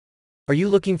Are you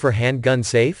looking for handgun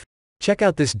safe? Check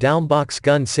out this Dalmbox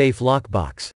gun safe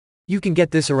lockbox. You can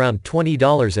get this around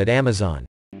 $20 at Amazon.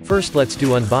 First let's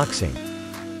do unboxing.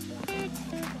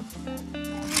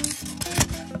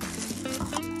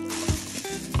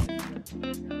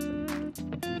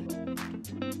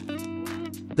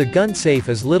 The gun safe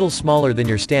is little smaller than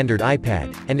your standard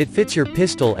iPad, and it fits your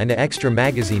pistol and an extra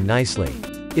magazine nicely.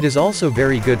 It is also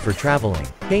very good for traveling.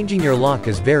 Changing your lock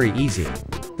is very easy.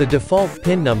 The default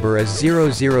PIN number is 000.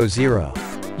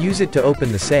 Use it to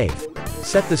open the safe.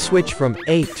 Set the switch from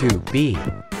A to B.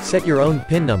 Set your own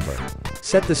PIN number.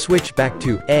 Set the switch back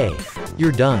to A.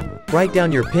 You're done. Write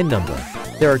down your PIN number.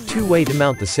 There are two ways to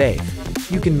mount the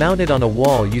safe. You can mount it on a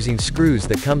wall using screws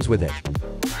that comes with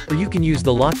it. Or you can use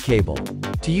the lock cable.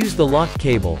 To use the lock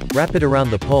cable, wrap it around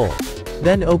the pole.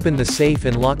 Then open the safe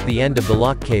and lock the end of the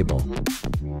lock cable.